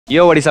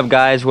Yo, what is up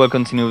guys,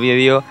 welcome to new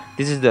video.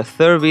 This is the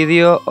third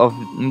video of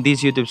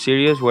this YouTube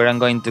series where I'm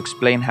going to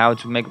explain how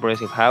to make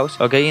progressive house.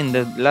 Okay, in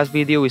the last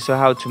video we saw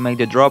how to make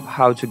the drop,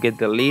 how to get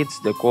the leads,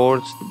 the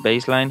chords, the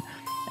bassline,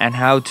 and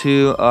how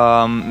to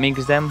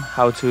mix them,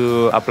 how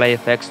to apply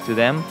effects to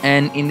them.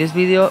 And in this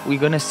video we're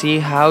gonna see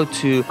how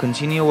to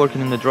continue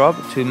working on the drop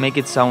to make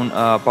it sound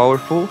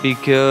powerful,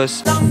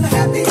 because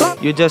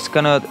you just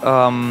cannot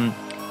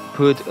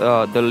put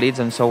the leads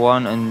and so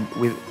on and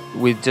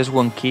with just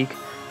one kick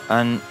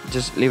and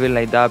just leave it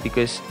like that,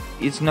 because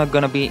it's not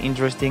gonna be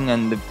interesting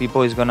and the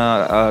people is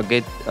gonna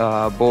get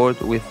bored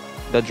with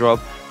the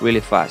drop really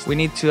fast. We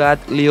need to add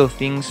little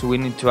things, we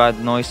need to add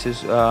noises,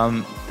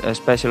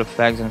 special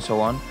effects and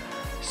so on.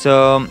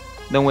 So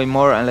don't wait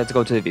more and let's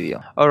go to the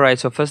video. Alright,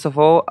 so first of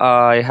all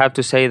I have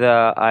to say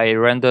that I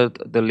rendered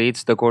the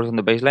leads, the chords and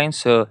the bassline,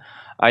 so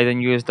I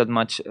don't use that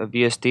much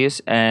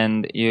VSTs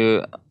and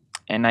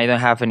I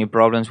don't have any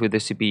problems with the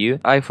CPU.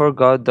 I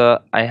forgot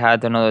that I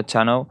had another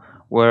channel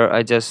where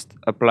I just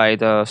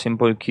applied a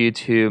simple cue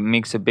to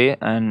mix a bit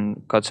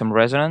and cut some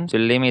resonance to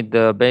limit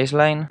the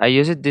bassline. I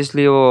used this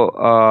little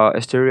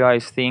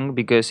stereoized thing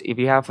because if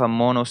you have a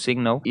mono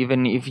signal,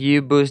 even if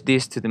you boost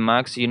this to the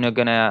max, you're not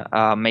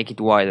gonna make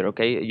it wider,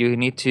 okay? You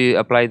need to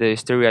apply the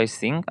stereoized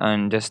thing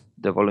and just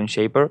the volume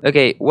shaper.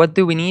 Okay, what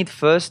do we need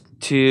first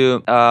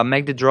to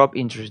make the drop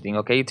interesting,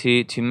 okay?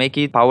 To make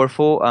it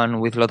powerful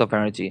and with a lot of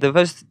energy. The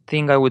first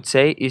thing I would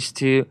say is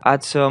to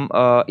add some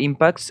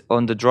impacts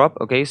on the drop,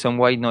 okay? Some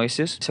white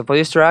noises. So for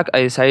this track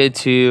I decided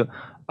to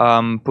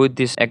put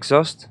this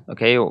exhaust,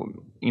 okay, or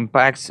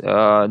impacts,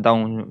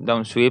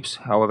 down sweeps,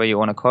 however you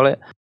want to call it.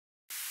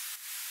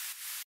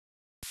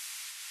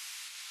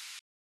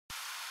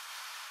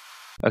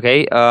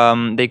 Okay,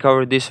 they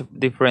cover these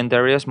different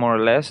areas more or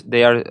less.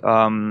 They are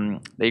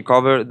they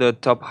cover the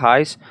top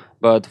highs,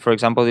 but for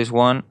example this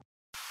one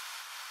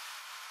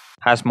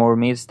has more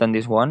mids than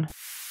this one.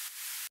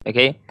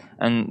 Okay,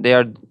 and they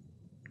are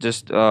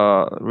just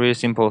really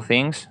simple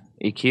things.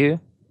 EQ,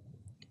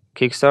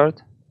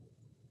 kickstart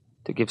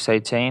to give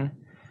sidechain.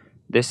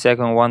 This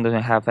second one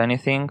doesn't have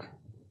anything.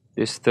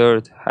 This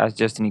third has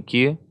just an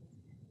EQ,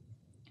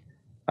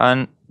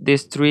 and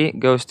this 3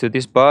 goes to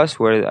this bus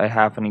where I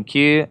have an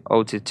EQ,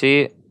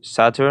 OTT,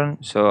 Saturn,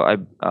 so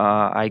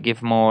I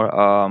give more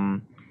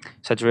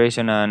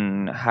saturation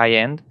and high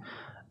end,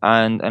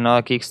 and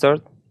another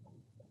kickstart.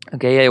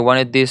 Okay, I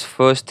wanted this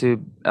first to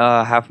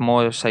have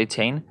more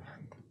sidechain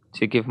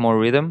to give more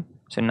rhythm,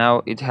 so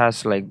now it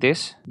has like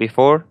this: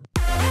 before,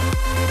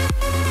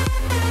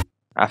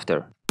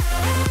 after.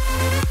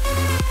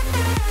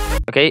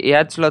 Okay, it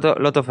adds a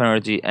lot of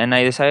energy, and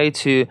I decided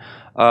to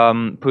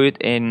put it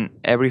in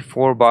every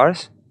 4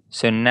 bars.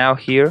 So now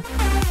here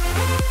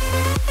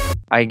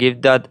I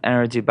give that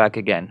energy back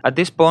again. At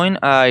this point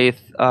I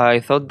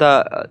thought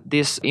that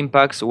these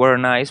impacts were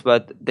nice,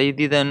 but they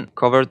didn't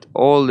cover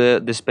all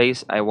the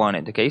space I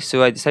wanted. Okay,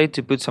 so I decided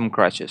to put some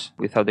crashes.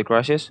 Without the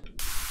crashes,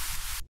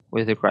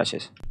 with the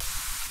crashes,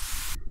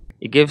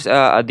 it gives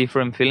a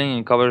different feeling.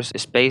 It covers a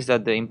space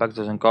that the impact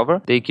doesn't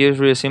cover. The EQ is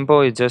really simple.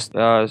 It's just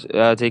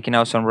taking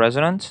out some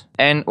resonance.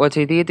 And what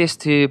I did is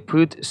to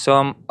put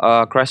some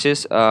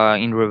crashes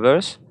in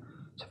reverse.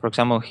 So for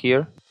example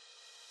here,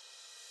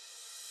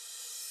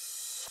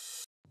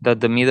 that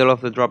the middle of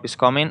the drop is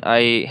coming,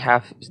 I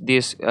have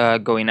this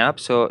going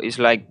up. So it's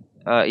like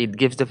it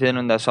gives the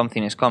feeling that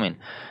something is coming.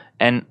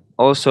 And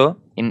also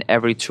in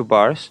every 2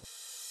 bars.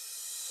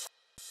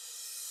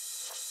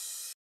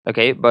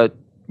 Okay, but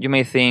you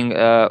may think,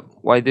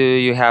 why do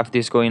you have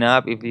this going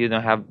up if you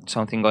don't have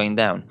something going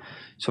down?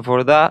 So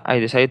for that I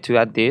decided to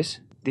add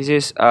this. This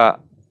is a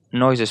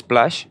noise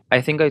splash.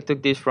 I think I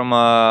took this from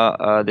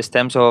the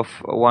stems of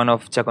one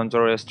of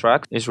Chacontoria's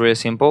tracks. It's really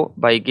simple,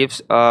 but it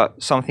gives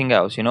something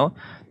else, you know.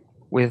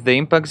 With the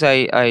impacts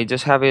I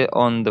just have it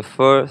on the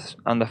 1st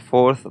and the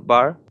 4th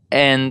bar,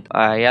 and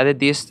I added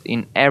this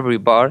in every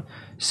bar.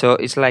 So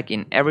it's like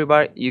in every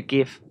bar you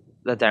give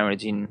that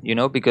energy, you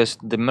know, because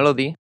the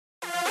melody,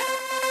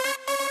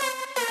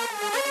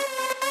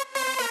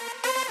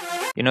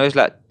 you know, it's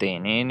like, you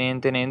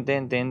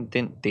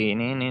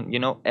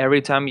know,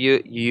 every time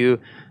you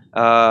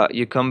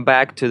come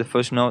back to the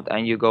first note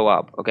and you go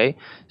up. Okay,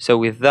 so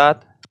with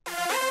that,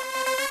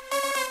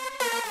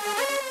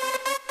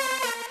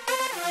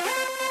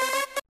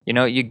 you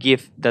know, you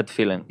give that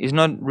feeling. It's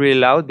not really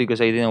loud because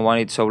I didn't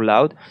want it so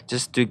loud,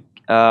 just to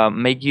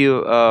make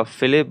you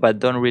feel it but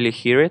don't really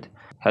hear it.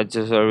 Had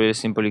just a really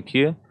simple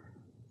EQ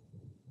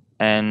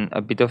and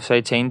a bit of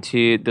sidechain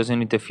to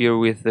doesn't interfere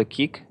with the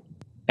kick.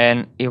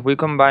 And if we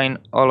combine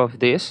all of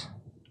this,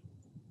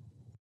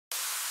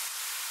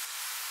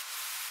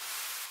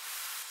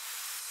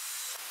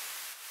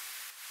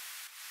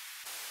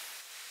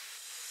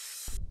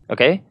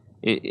 okay,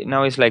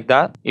 now it's like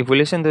that. If we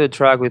listen to the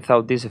track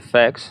without these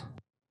effects,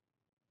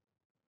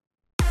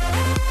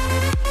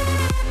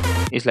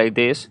 it's like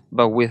this,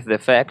 but with the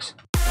effects.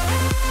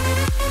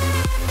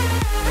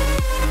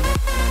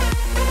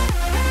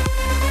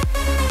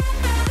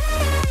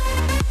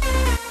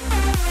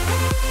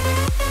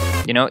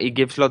 you know, it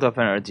gives a lot of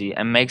energy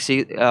and makes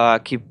it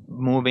keep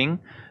moving.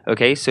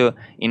 Okay, so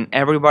in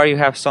every bar you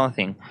have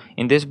something.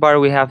 In this bar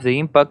we have the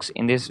impacts,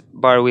 in this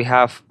bar we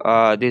have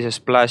this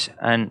splash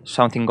and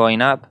something going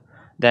up,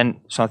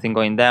 then something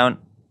going down,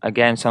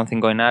 again something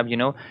going up, you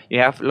know, you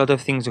have a lot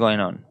of things going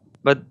on.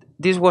 But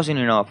this wasn't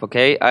enough.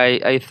 Okay,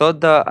 I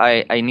thought that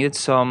I needed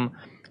some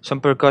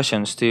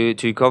percussions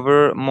to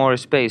cover more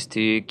space,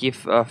 to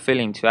give a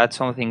feeling, to add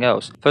something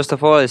else. First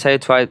of all, I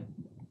decided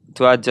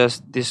to add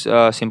just this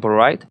simple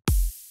ride.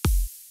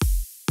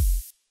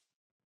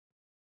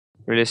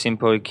 Really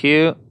simple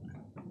cue,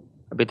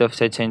 a bit of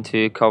sidechain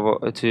to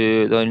cover,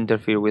 to don't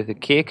interfere with the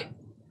kick,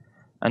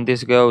 and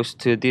this goes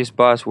to this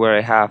bus where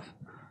I have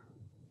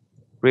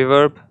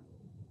reverb,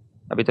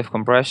 a bit of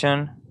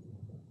compression,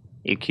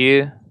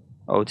 EQ,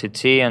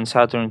 OTT, and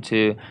Saturn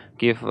to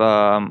give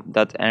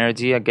that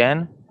energy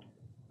again,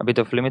 a bit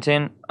of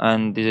limiting,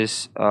 and this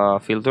is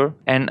filter.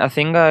 And a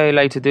thing I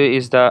like to do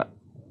is that,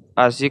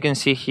 as you can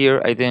see here,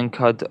 I didn't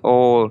cut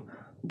all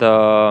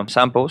the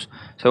samples,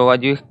 so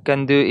what you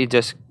can do is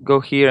just go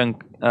here and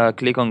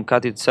click on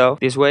cut itself.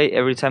 This way,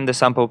 every time the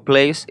sample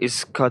plays,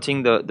 it's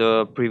cutting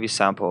the previous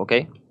sample.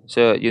 Okay,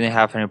 so you don't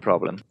have any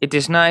problem. It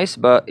is nice,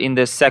 but in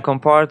the second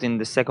part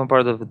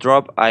of the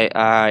drop,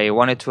 I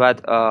wanted to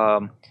add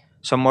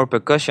some more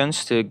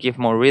percussions to give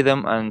more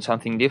rhythm and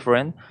something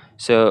different.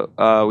 So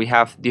we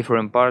have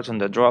different parts on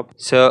the drop.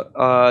 So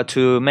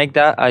to make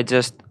that, I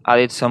just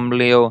added some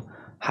little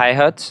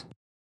hi-hats.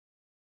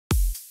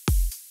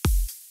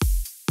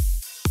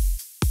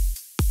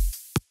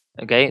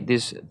 Okay,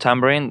 this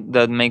tambourine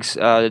that makes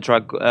the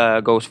track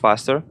goes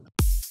faster.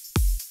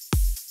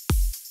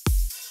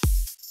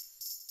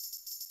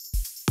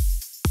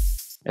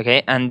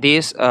 Okay, and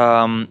this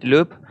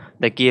loop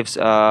that gives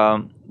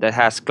that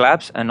has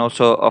claps and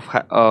also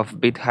of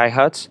beat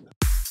hi-hats.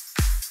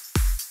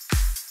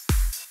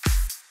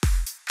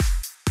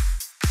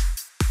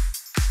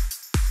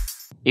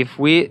 If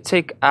we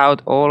take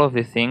out all of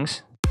the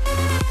things,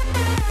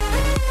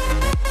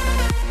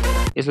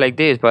 it's like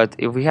this, but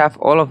if we have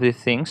all of these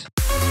things,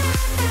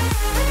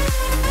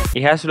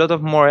 it has a lot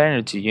of more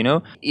energy, you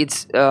know.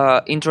 It's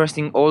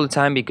interesting all the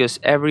time, because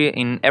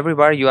in every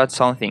bar you add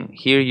something.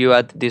 Here you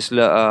add this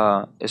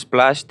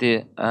splash,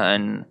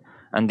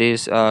 and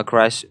this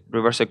crash,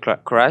 reversal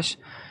crash.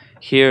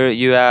 Here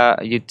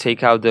you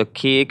take out the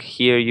kick.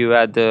 Here you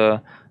add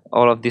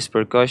all of these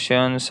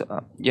percussions.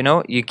 You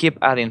know, you keep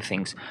adding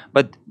things,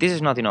 but this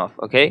is not enough.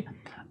 Okay,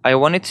 I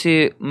wanted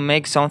to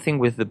make something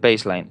with the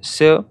bass line,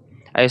 so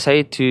I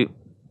decided to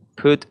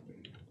put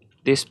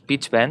this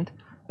pitch bend.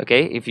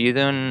 Okay, if you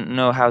don't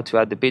know how to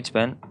add the pitch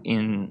bend,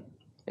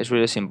 it's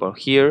really simple.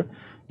 Here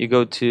you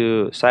go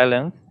to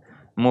silent,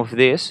 move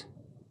this,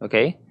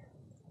 okay,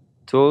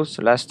 tools,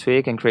 last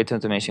tweak, and create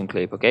automation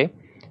clip. Okay,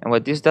 and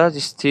what this does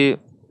is to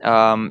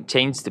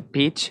change the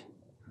pitch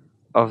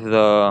of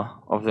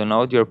the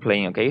note you're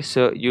playing. Okay,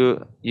 so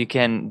you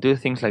can do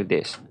things like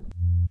this.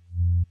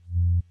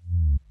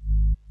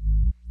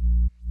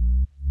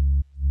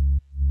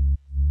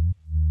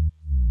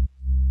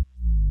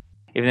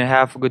 If you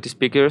have good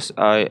speakers,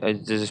 I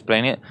just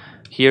explain it.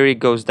 Here it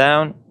goes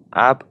down,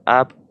 up,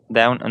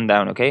 down, and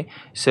down. Okay,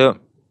 so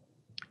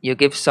you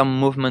give some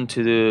movement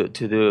to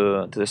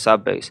the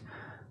sub bass,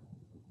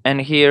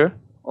 and here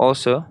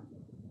also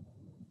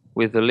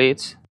with the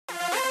leads.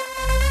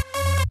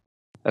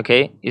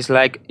 Okay, it's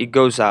like it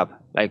goes up,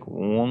 like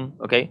one.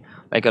 Okay,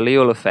 like a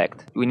little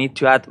effect. We need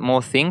to add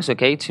more things.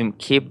 Okay, to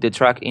keep the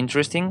track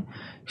interesting.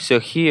 So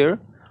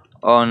here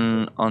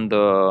on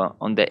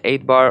the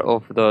 8 bar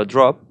of the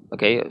drop.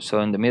 Okay, so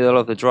in the middle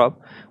of the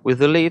drop with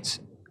the leads,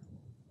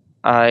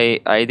 I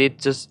did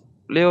just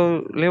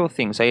little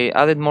things. I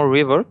added more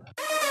reverb.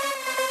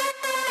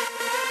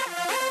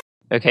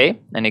 Okay,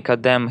 and I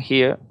cut them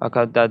here. I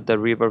cut the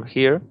reverb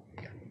here,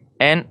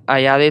 and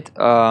I added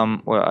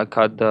I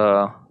cut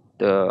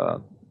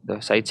the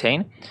side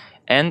chain,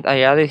 and I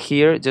added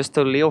here just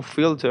a little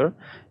filter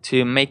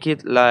to make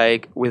it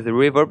like with the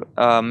reverb,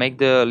 make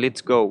the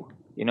leads go.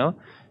 You know,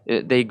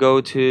 they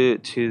go to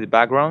the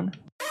background.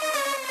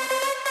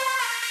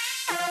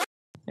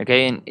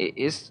 Okay, and it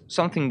is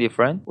something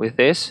different with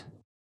this.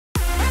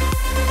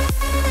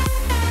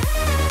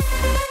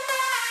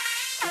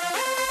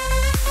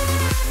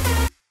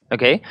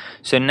 Okay,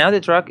 so now the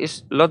track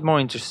is a lot more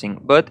interesting,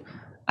 but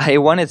I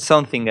wanted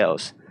something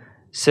else,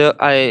 so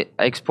I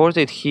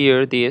exported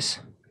here this.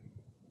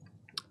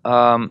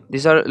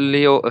 These are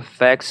little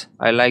effects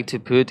I like to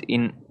put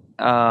in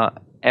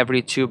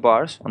every 2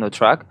 bars on the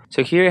track.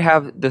 So here I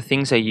have the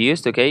things I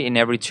used. Okay, in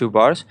every 2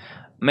 bars.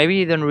 Maybe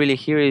you don't really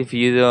hear it if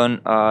you don't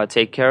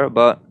take care,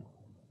 but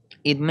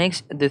it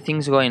makes the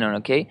things going on.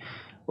 Okay,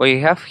 what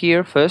you have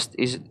here first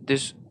is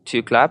these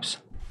 2 claps,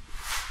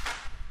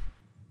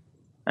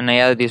 and I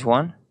added this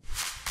one.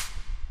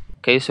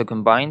 Okay, so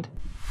combined.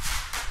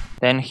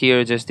 Then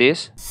here just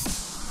this,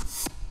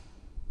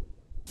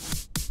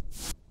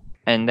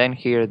 and then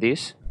here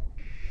this.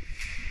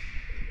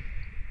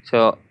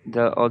 So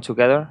all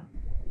together.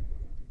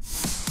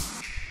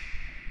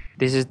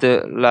 This is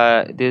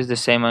the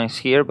same as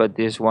here, but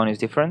this one is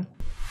different.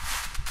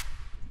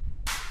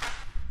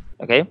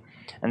 Okay,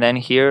 and then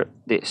here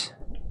this.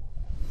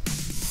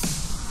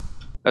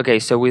 Okay,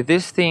 so with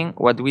this thing,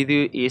 what we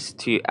do is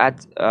to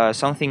add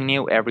something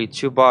new every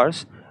 2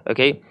 bars.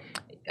 Okay,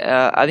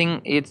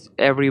 adding it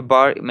every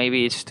bar,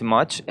 maybe it's too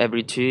much.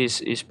 Every 2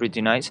 is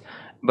pretty nice,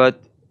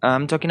 but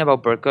I'm talking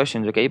about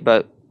percussions. Okay,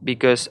 but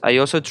because I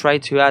also try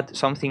to add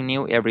something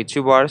new every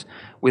 2 bars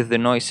with the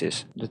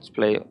noises. Let's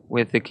play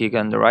with the kick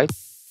on the right.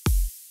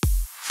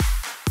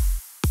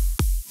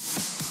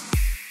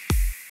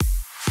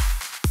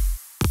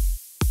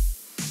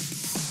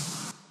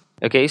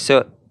 Okay,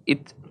 so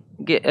it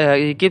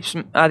keeps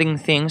adding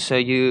things, so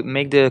you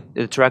make the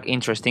track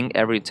interesting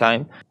every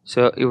time.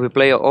 So if we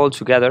play all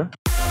together,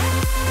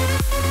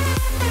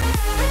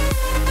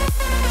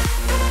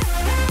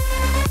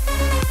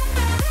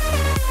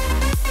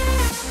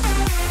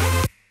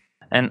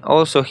 and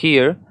also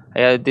here I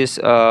had this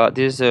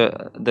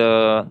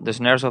the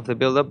snares of the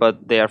build-up,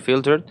 but they are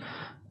filtered.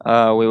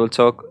 We will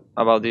talk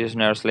about these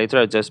snares later.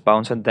 I just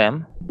bounced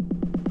them.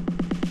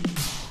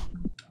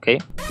 Okay,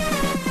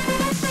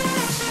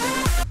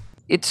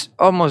 it's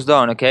almost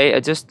done. Okay, I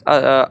just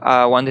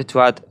wanted to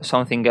add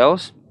something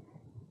else.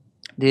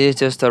 This is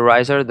just a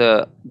riser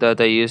that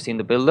I used in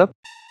the build-up.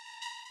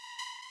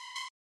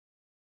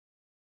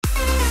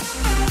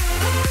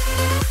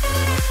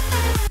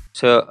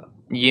 So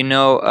you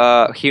know,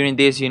 hearing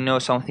this, you know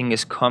something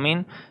is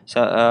coming.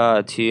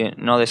 So to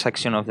another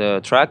section of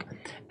the track.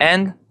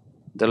 And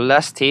the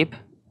last tip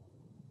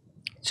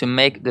to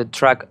make the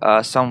track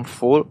sound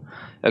full,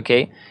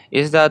 okay,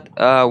 is that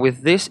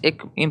with these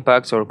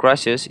impacts or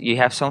crashes, you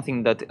have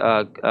something that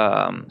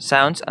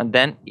sounds and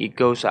then it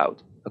goes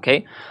out.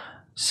 Okay,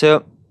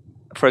 so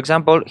for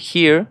example,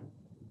 here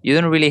you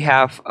don't really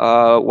have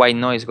white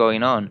noise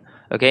going on.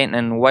 Okay,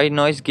 and white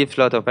noise gives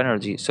a lot of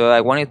energy, so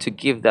I wanted to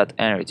give that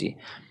energy.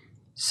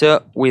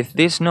 So with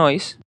this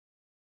noise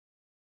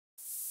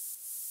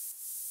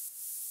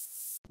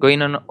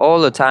going on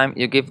all the time,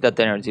 you give that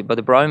energy, but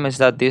the problem is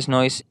that this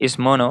noise is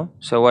mono.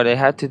 So what I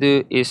had to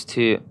do is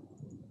to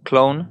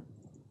clone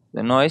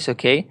the noise,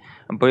 okay,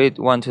 and put it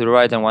one to the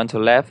right and one to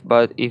the left.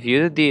 But if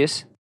you do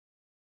this,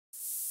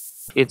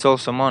 it's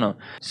also mono.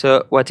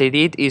 So what I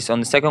did is on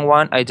the second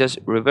one I just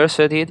reversed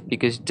it,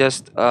 because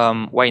just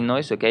white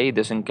noise, okay, it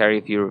doesn't care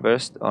if you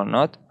reversed or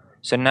not.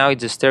 So now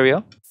it's a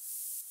stereo,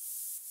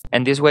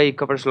 and this way it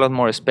covers a lot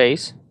more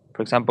space.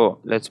 For example,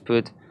 let's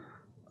put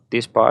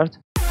this part.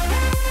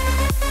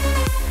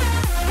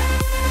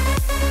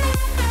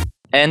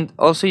 And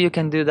also you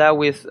can do that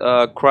with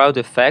crowd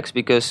effects,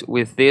 because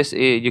with this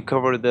you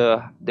cover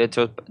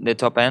the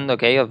top end,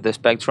 okay, of the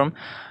spectrum,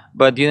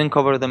 but you don't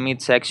cover the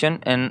mid section.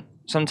 And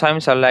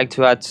sometimes I like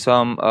to add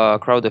some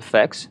crowd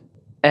effects.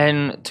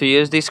 And to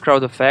use these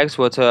crowd effects,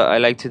 what I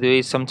like to do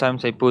is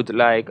sometimes I put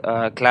like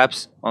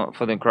claps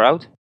for the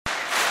crowd,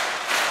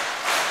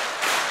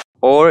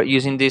 or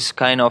using this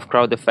kind of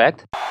crowd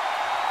effect.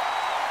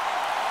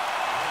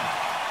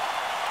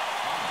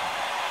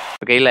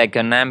 Okay, like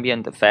an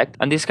ambient effect.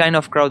 And this kind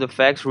of crowd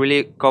effects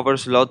really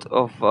covers a lot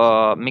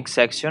of mix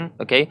section,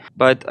 okay,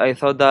 but I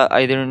thought that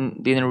I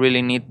didn't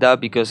really need that,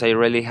 because I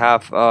really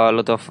have a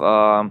lot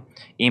of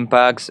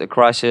impacts,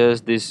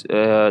 crashes, this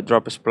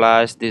drop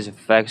splash, these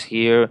effects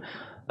here,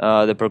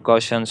 the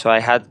percussion. So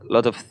I had a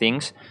lot of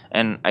things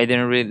and I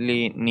didn't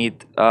really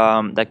need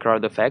that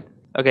crowd effect.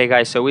 Okay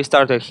guys, so we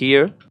started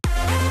here.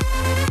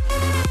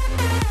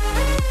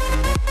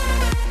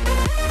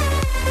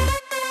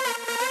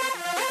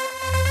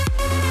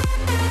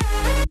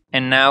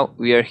 And now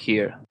we are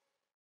here.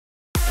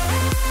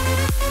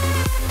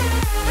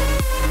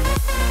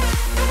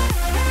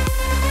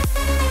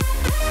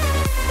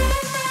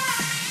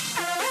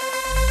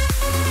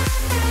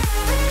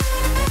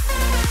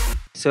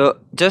 So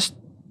just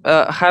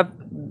have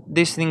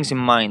these things in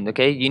mind,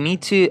 okay? You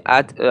need to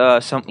add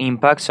some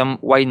impact, some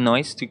white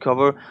noise to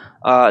cover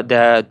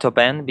the top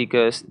end,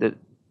 because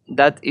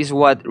that is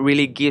what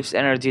really gives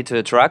energy to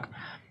the track.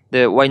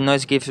 The white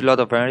noise gives a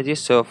lot of energy,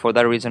 so for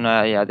that reason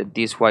I added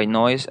this white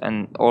noise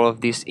and all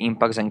of these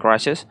impacts and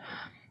crashes.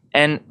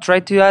 And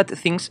try to add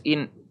things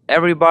in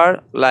every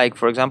bar, like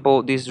for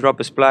example this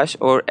drop splash,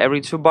 or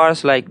every 2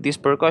 bars like these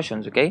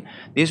percussions, okay?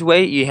 This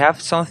way you have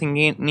something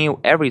new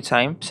every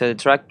time, so the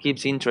track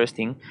keeps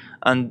interesting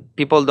and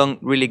people don't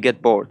really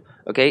get bored,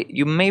 okay?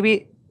 You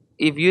maybe,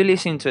 if you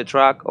listen to a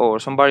track or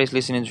somebody's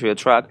listening to a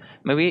track,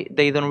 maybe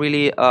they don't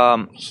really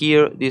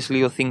hear these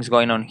little things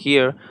going on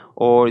here,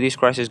 or these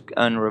crashes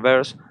and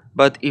reverse,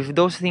 but if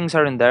those things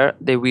aren't there,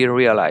 they will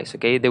realize,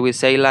 okay? They will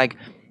say like,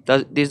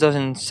 this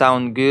doesn't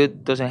sound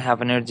good, doesn't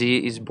have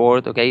energy, is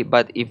bored, okay?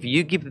 But if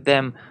you give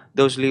them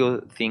those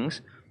little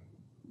things,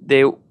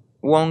 they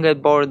won't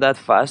get bored that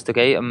fast,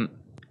 okay?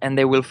 And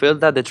they will feel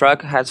that the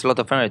track has a lot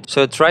of energy.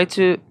 So try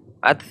to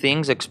add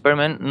things,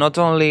 experiment, not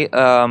only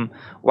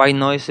white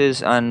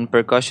noises and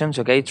percussions,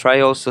 okay? Try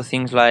also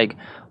things like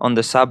on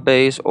the sub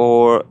bass,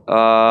 or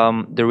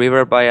the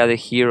reverb I added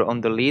here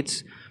on the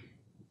leads,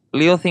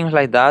 little things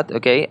like that,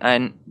 okay?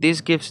 And this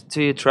gives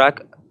to your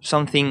track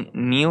something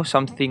new,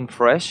 something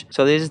fresh.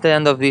 So this is the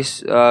end of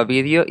this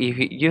video. If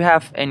you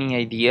have any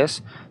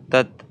ideas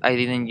that I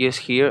didn't use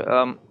here,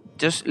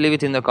 just leave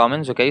it in the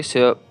comments, okay?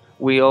 So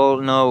we all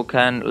know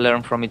can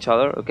learn from each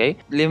other, okay?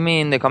 Leave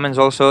me in the comments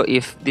also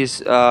if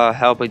this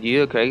helped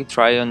you, okay?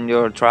 Try on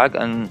your track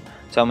and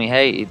tell me,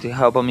 hey, it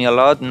helped me a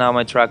lot, now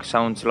my track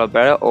sounds a lot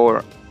better,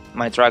 or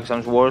my track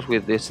sounds worse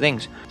with these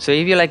things. So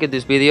if you liked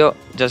this video,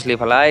 just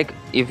leave a like.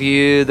 If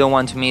you don't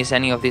want to miss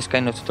any of these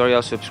kind of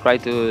tutorials,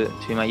 subscribe to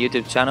my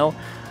YouTube channel.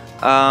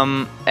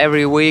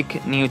 Every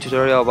week new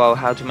tutorial about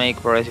how to make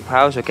progressive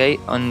house, okay?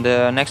 On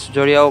the next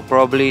tutorial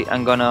probably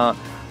I'm gonna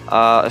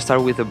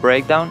start with the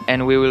breakdown,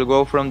 and we will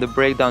go from the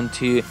breakdown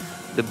to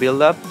the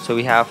build-up. So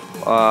we have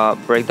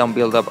breakdown,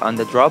 build-up, and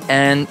the drop,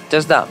 and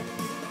just that.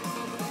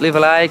 Leave a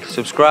like,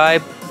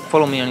 subscribe,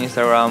 follow me on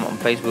Instagram, on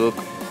Facebook,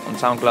 on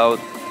SoundCloud,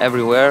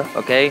 everywhere,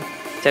 okay?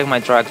 Check my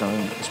tracks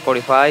on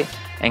Spotify,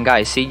 and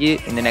guys, see you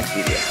in the next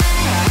video.